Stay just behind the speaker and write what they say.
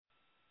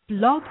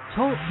Blog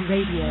Talk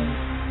Radio.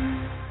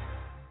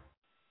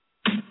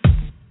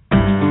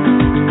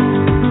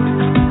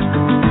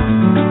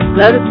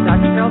 Hello, this is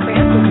Dr. Carol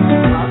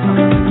Francis.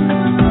 Welcome.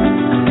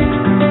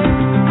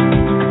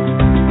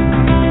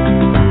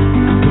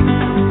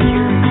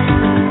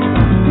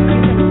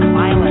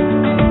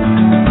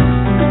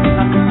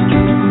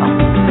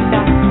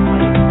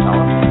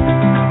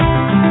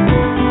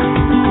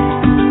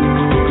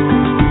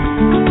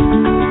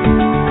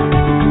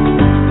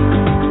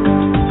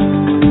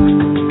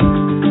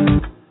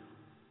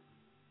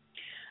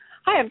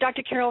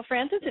 Dr. Carol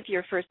Francis, if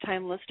you're a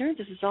first-time listener,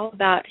 this is all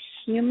about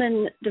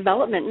human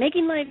development,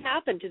 making life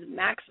happen to the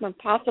maximum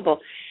possible.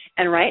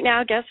 And right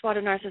now, guess what,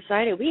 in our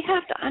society, we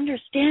have to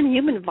understand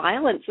human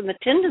violence and the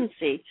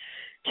tendency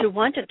to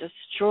want to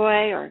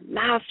destroy or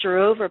master,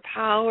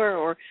 overpower,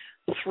 or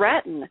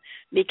threaten,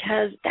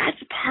 because that's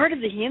part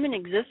of the human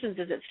existence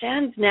as it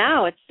stands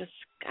now. It's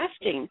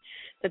disgusting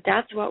that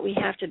that's what we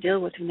have to deal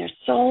with. And there's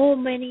so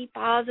many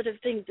positive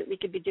things that we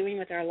could be doing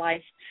with our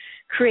life,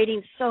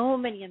 creating so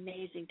many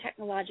amazing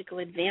technological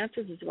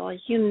advances as well as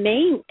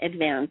humane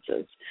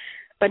advances.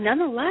 But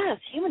nonetheless,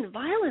 human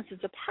violence is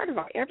a part of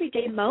our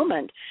everyday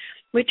moment.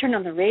 We turn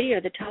on the radio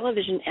or the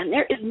television, and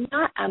there is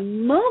not a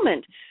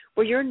moment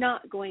where you're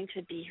not going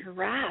to be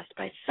harassed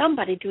by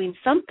somebody doing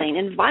something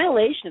in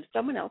violation of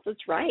someone else's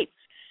rights.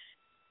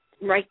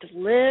 Right to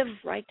live,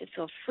 right to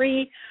feel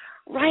free,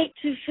 right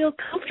to feel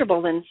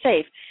comfortable and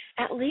safe.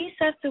 At least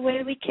that's the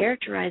way we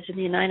characterize in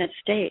the United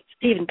States.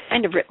 It's even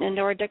kind of written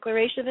into our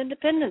Declaration of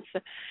Independence,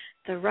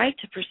 the right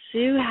to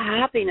pursue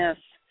happiness.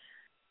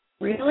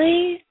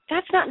 Really?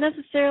 That's not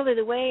necessarily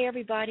the way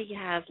everybody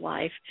has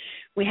life.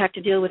 We have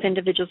to deal with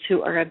individuals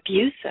who are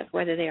abusive,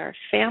 whether they are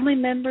family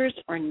members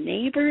or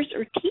neighbors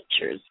or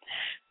teachers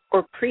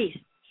or priests.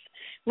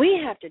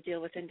 We have to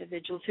deal with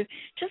individuals who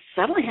just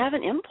suddenly have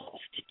an impulse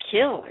to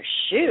kill or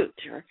shoot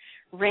or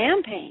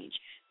rampage.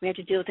 We have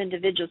to deal with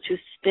individuals who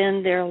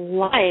spend their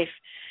life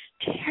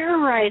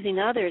terrorizing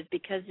others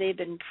because they've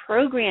been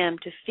programmed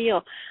to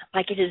feel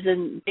like it is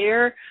in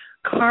their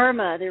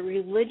karma, their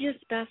religious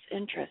best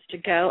interest to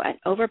go and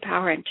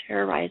overpower and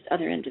terrorize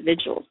other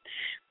individuals.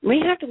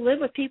 We have to live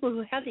with people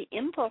who have the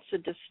impulse to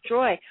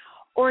destroy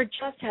or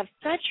just have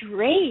such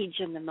rage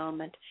in the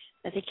moment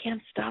that they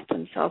can't stop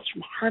themselves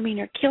from harming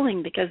or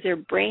killing because their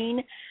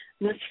brain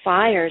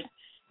misfires.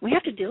 We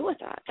have to deal with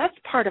that. That's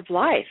part of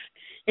life.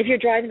 If you're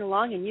driving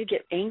along and you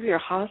get angry or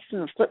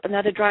hostile and flip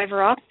another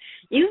driver off,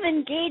 you've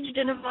engaged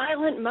in a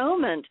violent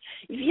moment.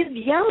 If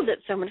you've yelled at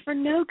someone for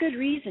no good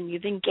reason,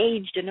 you've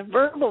engaged in a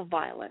verbal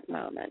violent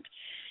moment.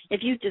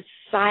 If you've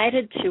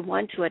decided to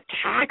want to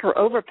attack or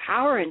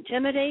overpower,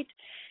 intimidate,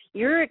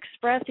 you're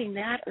expressing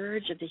that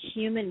urge of the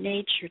human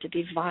nature to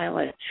be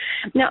violent.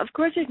 Now, of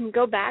course, we can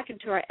go back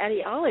into our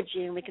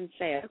etiology and we can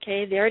say,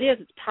 okay, there it is.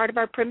 It's part of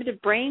our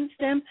primitive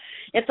brainstem.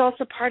 It's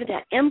also part of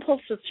that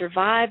impulse to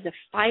survive, the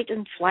fight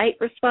and flight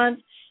response,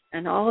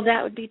 and all of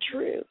that would be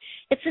true.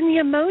 It's in the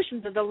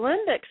emotions of the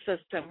limbic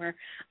system where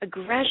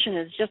aggression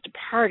is just a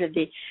part of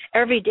the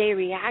everyday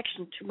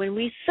reaction to when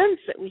we sense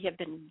that we have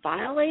been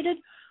violated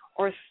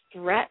or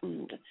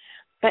threatened.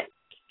 But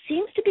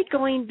seems to be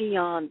going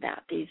beyond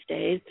that these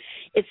days.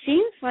 It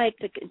seems like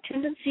the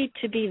tendency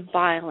to be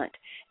violent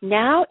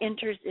now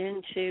enters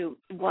into,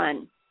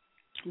 one,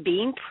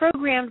 being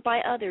programmed by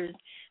others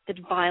that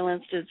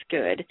violence is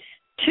good.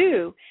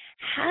 Two,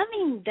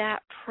 having that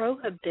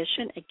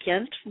prohibition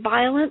against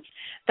violence,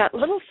 that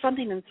little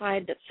something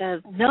inside that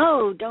says,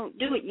 no, don't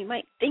do it. You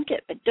might think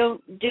it, but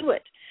don't do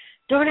it.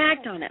 Don't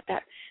act on it.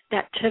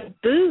 That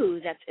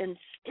taboo that's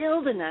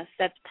instilled in us,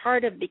 that's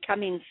part of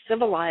becoming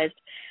civilized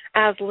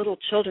as little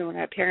children when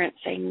our parents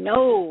say,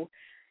 no,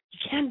 you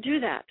can't do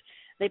that.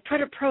 They put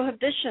a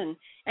prohibition,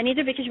 and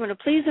either because you want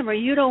to please them or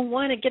you don't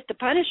want to get the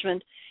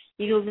punishment,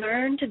 you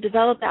learn to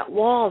develop that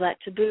wall, that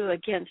taboo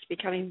against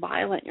becoming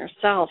violent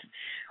yourself.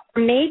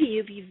 Or maybe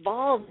you've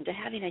evolved into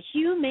having a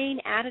humane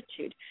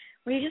attitude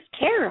where you just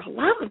care,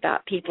 love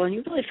about people, and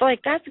you really feel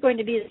like that's going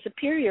to be the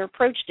superior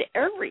approach to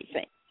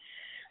everything.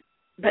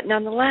 But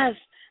nonetheless,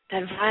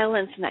 that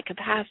violence and that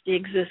capacity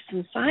exists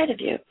inside of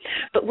you.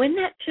 But when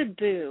that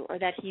taboo or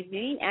that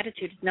humane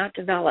attitude is not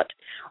developed,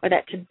 or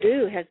that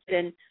taboo has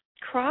been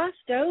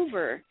crossed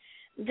over,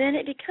 then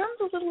it becomes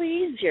a little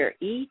easier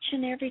each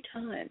and every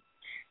time.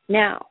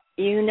 Now,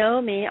 you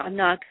know me, I'm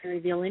not going to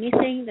reveal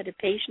anything that a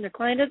patient or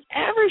client has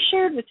ever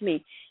shared with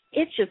me.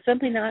 It's just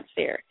simply not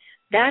fair.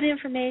 That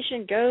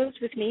information goes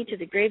with me to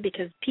the grave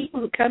because people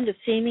who come to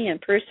see me in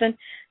person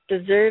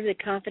deserve the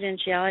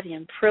confidentiality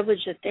and privilege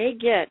that they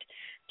get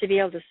to be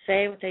able to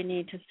say what they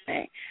need to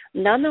say.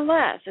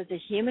 Nonetheless, as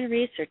a human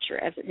researcher,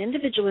 as an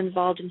individual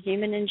involved in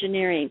human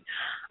engineering,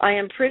 I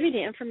am privy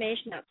to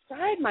information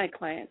outside my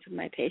clients and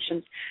my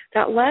patients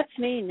that lets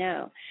me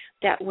know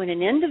that when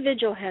an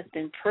individual has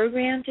been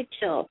programmed to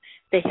kill,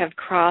 they have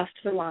crossed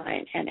the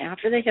line. And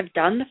after they have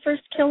done the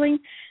first killing,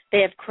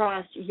 they have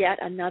crossed yet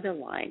another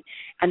line.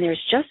 And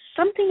there's just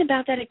something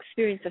about that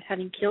experience of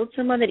having killed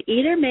someone that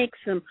either makes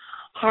them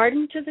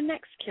harden to the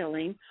next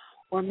killing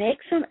or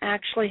makes them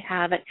actually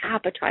have an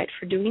appetite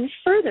for doing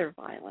further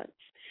violence.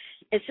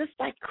 It's just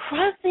like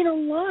crossing a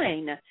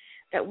line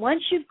that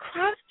once you've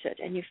crossed it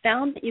and you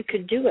found that you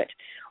could do it,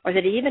 or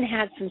that it even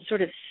had some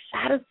sort of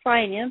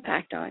satisfying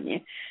impact on you,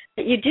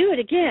 that you do it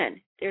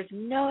again. There's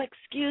no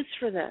excuse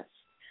for this.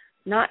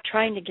 Not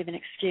trying to give an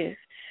excuse,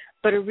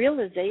 but a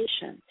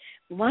realization.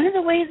 One of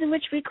the ways in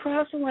which we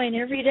cross the line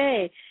every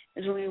day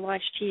is when we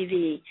watch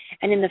TV.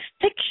 And in the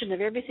fiction of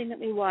everything that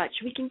we watch,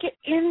 we can get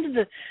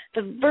into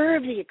the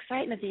verve, the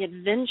excitement, the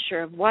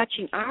adventure of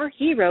watching our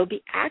hero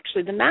be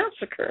actually the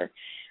massacre.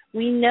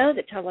 We know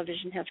that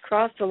television has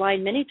crossed the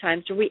line many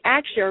times where we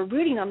actually are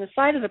rooting on the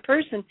side of the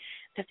person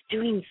that's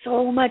doing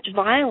so much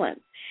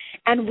violence.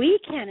 And we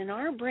can, in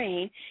our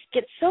brain,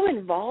 get so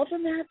involved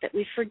in that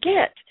we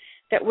forget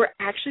that we're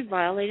actually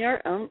violating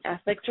our own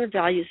ethics or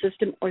value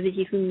system or the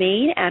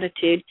humane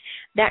attitude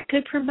that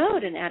could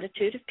promote an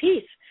attitude of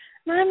peace.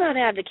 Now, I'm not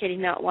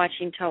advocating not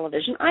watching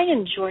television. I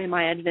enjoy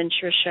my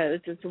adventure shows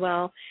as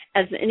well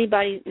as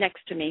anybody next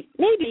to me,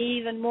 maybe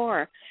even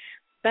more.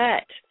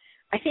 But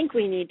I think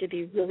we need to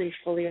be really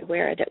fully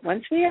aware that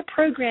once we are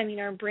programming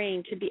our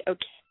brain to be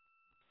okay,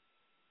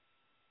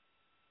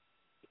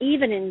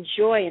 even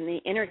enjoy in the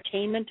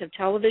entertainment of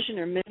television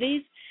or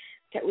movies,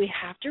 that we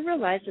have to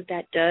realize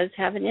that does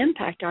have an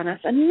impact on us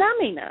and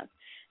numbing us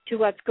to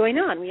what's going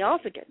on. We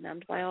also get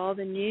numbed by all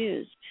the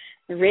news,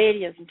 the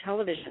radios and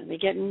television. We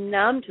get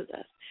numb to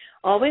this.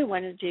 All we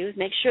want to do is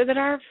make sure that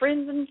our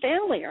friends and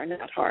family are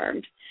not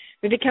harmed.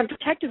 We become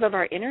protective of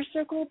our inner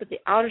circle, but the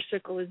outer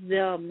circle is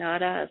them,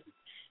 not us.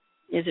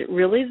 Is it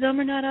really them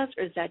or not us,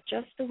 or is that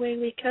just the way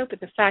we cope with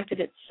the fact that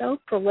it's so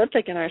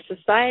prolific in our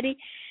society,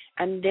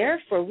 and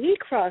therefore we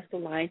cross the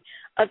line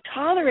of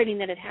tolerating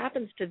that it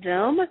happens to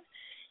them,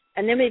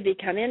 and then we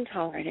become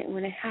intolerant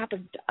when it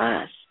happens to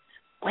us.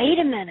 Wait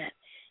a minute.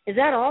 Is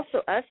that also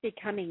us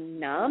becoming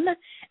numb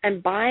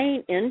and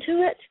buying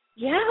into it?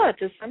 Yeah,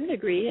 to some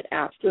degree it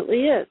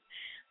absolutely is.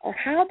 Or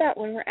how about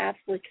when we're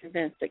absolutely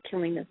convinced that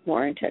killing is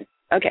warranted?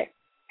 Okay,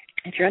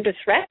 if you're under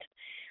threat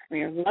or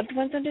your loved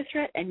one's under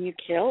threat and you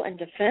kill in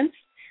defense,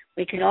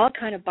 we can all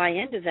kind of buy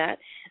into that.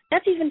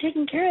 That's even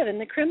taken care of in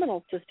the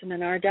criminal system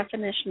in our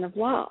definition of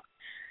law.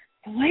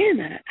 But wait a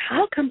minute,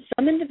 how come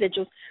some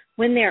individuals,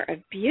 when they're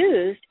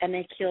abused and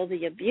they kill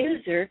the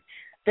abuser,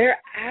 they're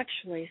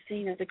actually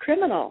seen as a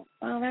criminal?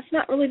 Well, that's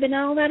not really been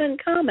all that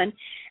uncommon.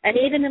 And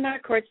even in our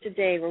courts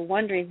today, we're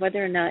wondering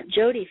whether or not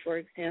Jody, for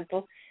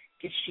example,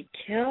 did she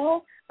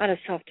kill out of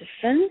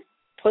self-defense,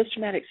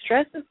 post-traumatic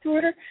stress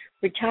disorder,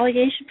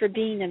 retaliation for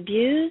being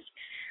abused,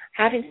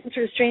 having some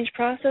sort of strange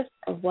process,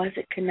 or was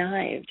it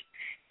connived?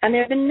 And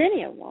there have been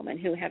many a woman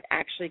who have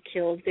actually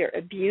killed their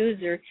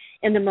abuser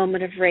in the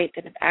moment of rape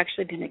that have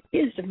actually been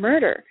accused of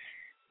murder.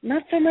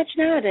 Not so much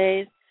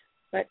nowadays,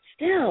 but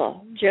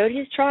still,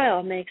 Jody's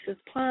trial makes us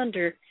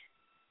ponder,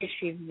 is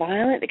she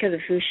violent because of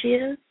who she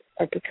is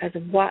or because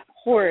of what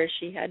horror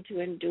she had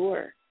to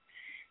endure?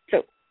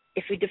 So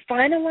if we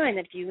define a line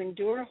that if you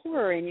endure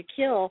horror and you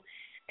kill,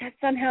 that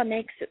somehow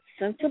makes it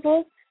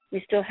sensible,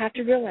 we still have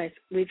to realize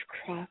we've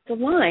crossed the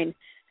line.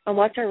 And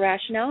what's our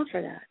rationale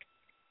for that?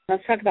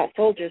 Let's talk about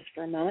soldiers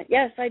for a moment.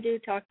 Yes, I do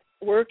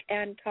work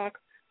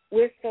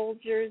with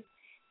soldiers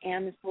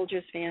and the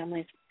soldiers'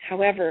 families.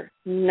 However,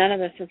 none of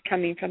this is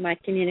coming from my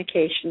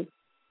communication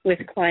with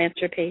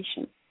clients or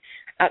patients.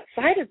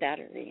 Outside of that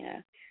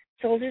arena,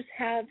 soldiers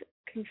have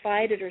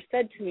confided or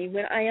said to me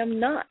when I am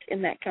not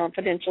in that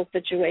confidential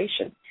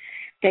situation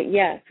that,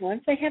 yes,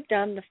 once they have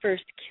done the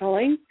first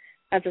killing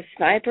as a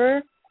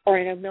sniper or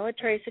in a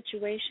military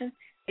situation,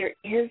 there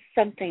is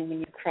something when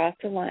you cross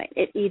the line.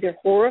 It either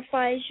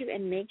horrifies you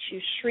and makes you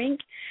shrink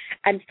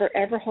and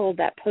forever hold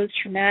that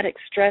post-traumatic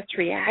stress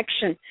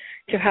reaction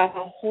to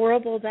how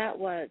horrible that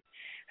was,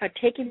 how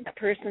taking that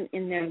person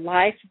in their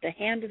life at the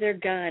hand of their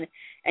gun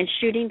and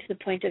shooting to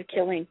the point of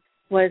killing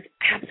was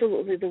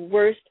absolutely the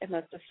worst and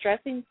most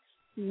distressing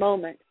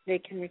moment they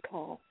can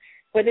recall.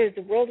 Whether it's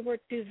a World War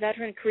II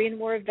veteran, Korean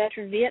War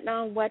veteran,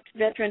 Vietnam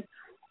veteran,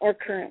 or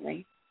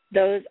currently,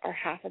 those are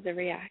half of the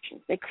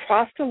reactions. They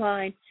crossed the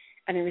line,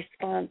 and the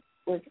response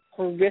was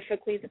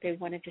horrifically that they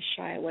wanted to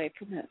shy away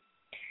from it.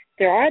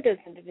 There are those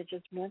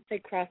individuals, once they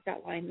cross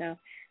that line, though,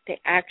 they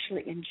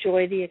actually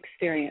enjoy the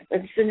experience.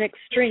 It's an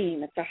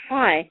extreme, it's a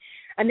high,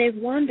 and they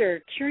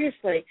wonder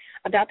curiously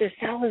about their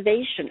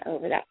salivation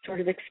over that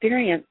sort of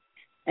experience,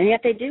 and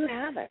yet they do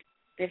have it.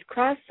 They've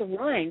crossed the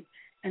line,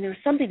 and there's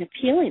something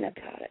appealing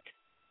about it.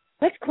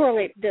 Let's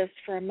correlate this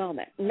for a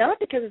moment, not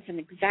because it's an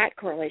exact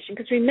correlation,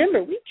 because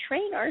remember, we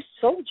train our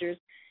soldiers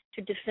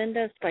to defend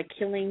us by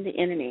killing the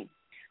enemy,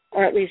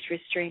 or at least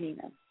restraining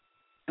them.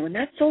 And when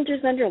that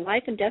soldier's under a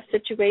life and death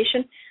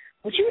situation,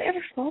 would you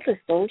ever fault a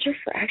soldier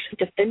for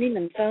actually defending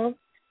themselves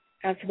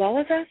as well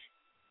as us?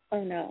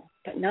 Oh, no.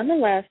 But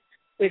nonetheless,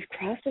 we've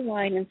crossed the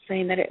line in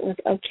saying that it was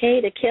okay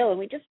to kill, and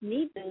we just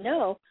need to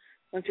know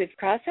once we've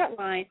crossed that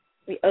line,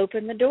 we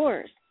open the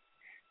doors.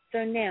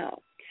 So now,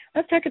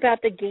 let's talk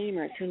about the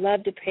gamers who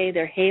love to play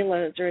their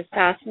Halos or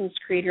Assassin's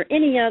Creed or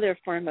any other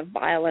form of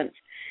violence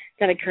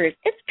that occurs.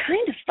 It's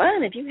kind of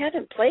fun. If you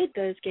haven't played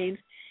those games,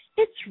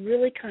 it's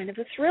really kind of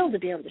a thrill to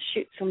be able to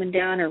shoot someone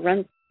down or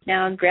run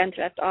down Grand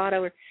Theft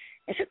Auto. Or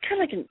it's just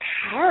kind of like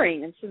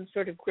empowering in some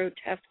sort of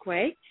grotesque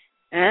way.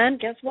 And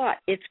guess what?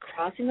 It's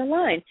crossing the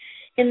line.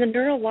 In the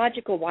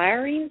neurological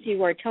wirings,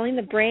 you are telling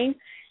the brain,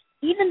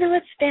 even though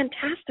it's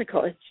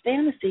fantastical, it's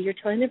fantasy, you're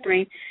telling the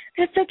brain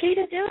that it's okay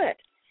to do it.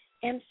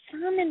 And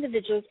some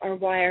individuals are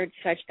wired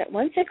such that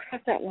once they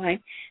cross that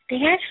line, they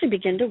actually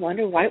begin to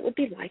wonder what it would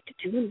be like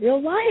to do in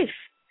real life.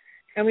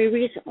 And we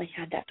recently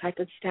had that type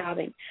of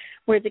stabbing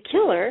where the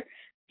killer,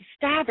 the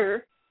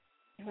stabber,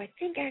 who I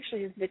think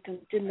actually his victim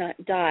did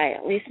not die,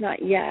 at least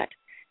not yet,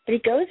 but he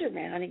goes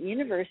around a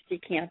university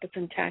campus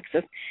in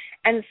Texas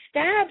and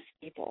stabs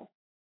people.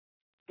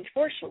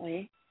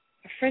 Unfortunately,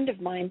 a friend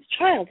of mine's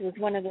child was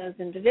one of those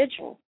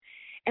individuals.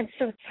 And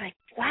so it's like,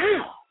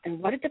 wow. And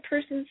what did the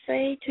person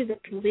say to the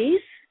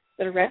police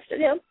that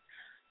arrested him?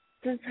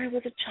 Since I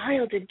was a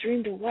child, I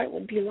dreamed of what it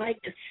would be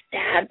like to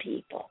stab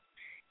people.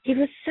 He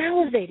was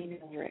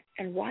salivating over it.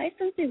 And why?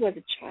 Since he was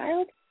a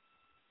child,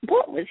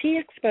 what was he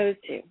exposed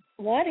to?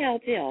 What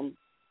helped him,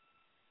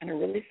 in a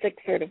really sick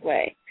sort of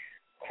way,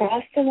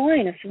 cross the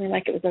line of feeling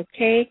like it was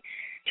okay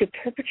to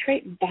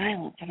perpetrate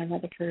violence on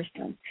another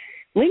person?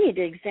 We need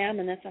to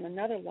examine this on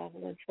another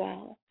level as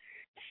well.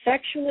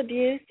 Sexual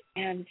abuse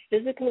and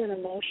physical and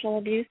emotional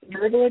abuse,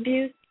 verbal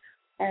abuse,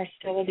 are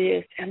still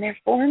abuse, and they're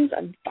forms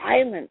of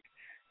violence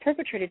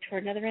perpetrated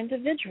toward another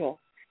individual.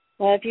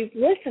 Well, if you've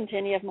listened to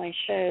any of my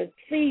shows,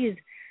 please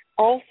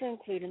also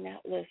include in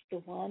that list the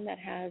one that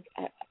has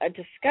a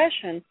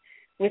discussion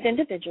with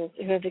individuals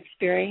who have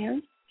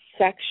experienced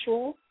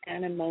sexual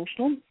and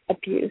emotional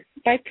abuse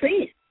by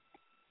priests,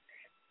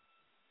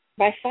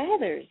 by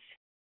fathers,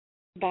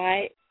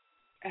 by,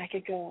 I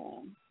could go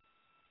on,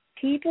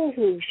 people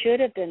who should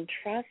have been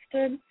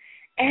trusted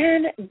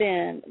and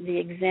been the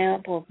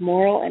example of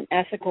moral and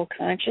ethical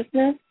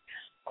consciousness,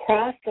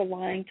 cross the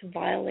line to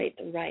violate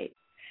the right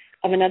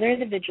of another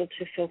individual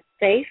to feel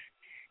safe,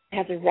 to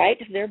have the right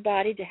of their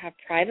body to have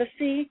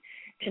privacy,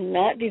 to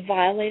not be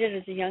violated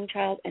as a young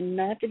child, and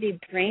not to be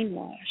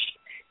brainwashed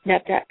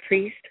that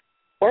priest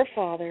or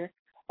father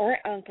or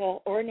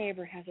uncle or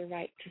neighbor has a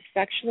right to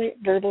sexually,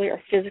 verbally, or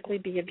physically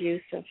be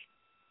abusive.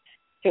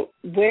 So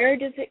where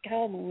does it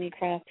come when we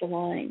cross the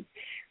line?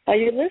 While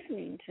you're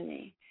listening to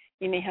me,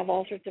 you may have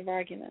all sorts of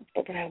arguments,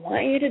 but what I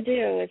want you to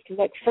do is to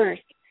look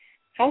first,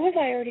 how have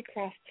I already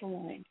crossed the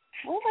line?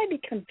 How have I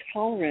become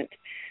tolerant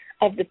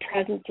of the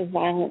presence of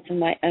violence in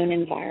my own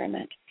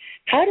environment?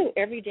 How do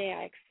every day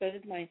I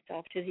expose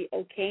myself to the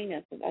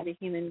okayness of other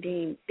human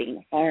beings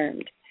being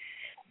harmed?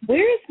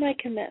 Where is my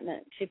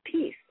commitment to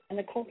peace and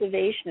the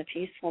cultivation of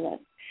peacefulness?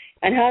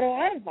 And how do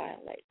I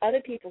violate other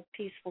people's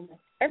peacefulness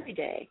every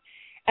day,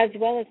 as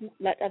well as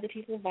let other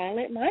people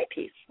violate my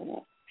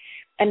peacefulness?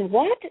 And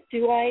what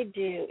do I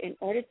do in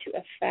order to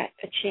effect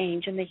a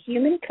change in the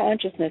human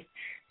consciousness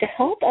to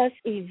help us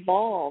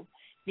evolve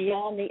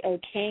beyond the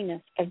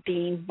okayness of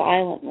being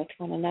violent with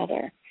one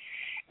another?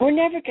 We're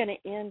never going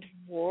to end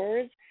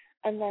wars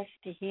unless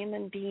the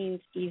human beings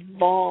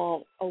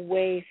evolve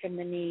away from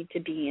the need to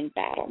be in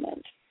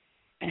battlement.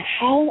 And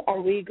how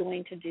are we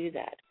going to do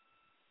that?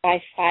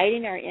 By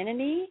fighting our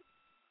enemy?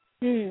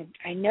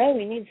 I know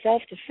we need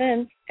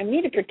self-defense, and we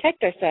need to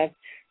protect ourselves.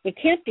 We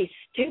can't be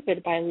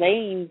stupid by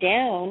laying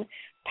down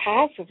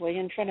passively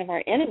in front of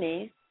our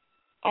enemies.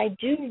 I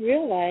do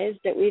realize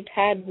that we've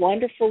had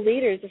wonderful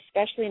leaders,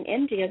 especially in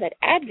India, that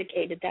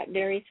advocated that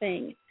very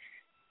thing.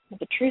 But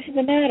the truth of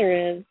the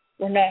matter is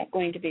we're not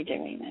going to be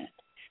doing that.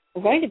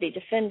 We're going to be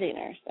defending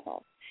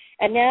ourselves.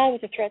 And now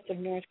with the threats of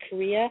North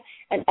Korea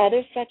and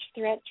other such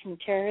threats from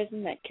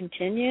terrorism that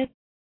continue,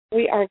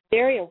 we are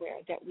very aware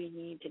that we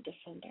need to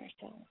defend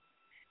ourselves.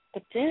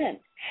 But then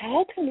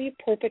how can we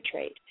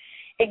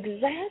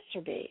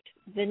exacerbate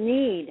the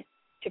need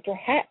to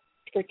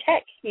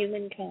protect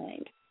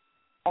humankind,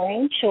 our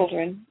own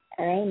children,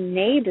 our own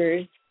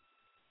neighbors,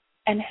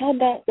 and how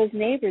about those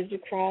neighbors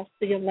across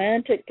the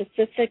Atlantic,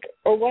 Pacific,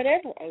 or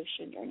whatever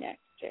ocean you're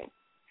next to?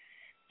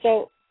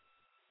 So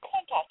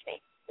contact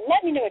me.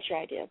 Let me know what your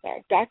ideas are.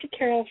 Dr.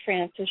 Carol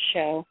Francis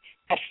Show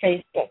at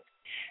Facebook.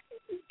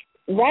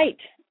 Write,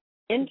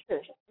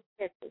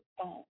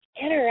 response,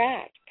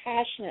 interact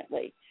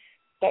passionately,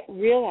 but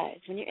realize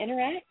when you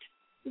interact,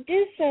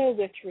 do so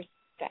with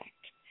respect.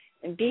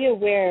 And be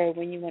aware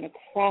when you want to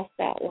cross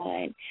that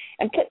line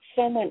and put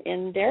someone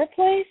in their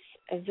place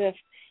as if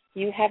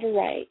you have a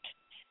right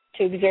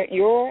to exert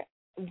your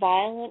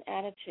violent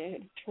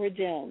attitude toward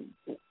them,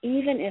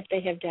 even if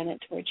they have done it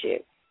towards you.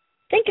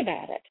 Think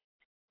about it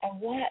and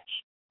watch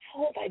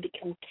how have I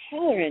become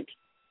tolerant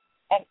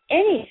of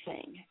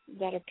anything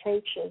that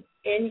approaches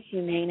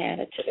inhumane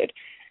attitude.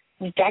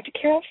 With Dr.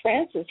 Carol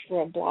Francis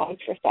for a blog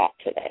for thought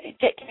today.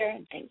 Take care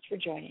and thanks for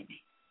joining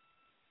me.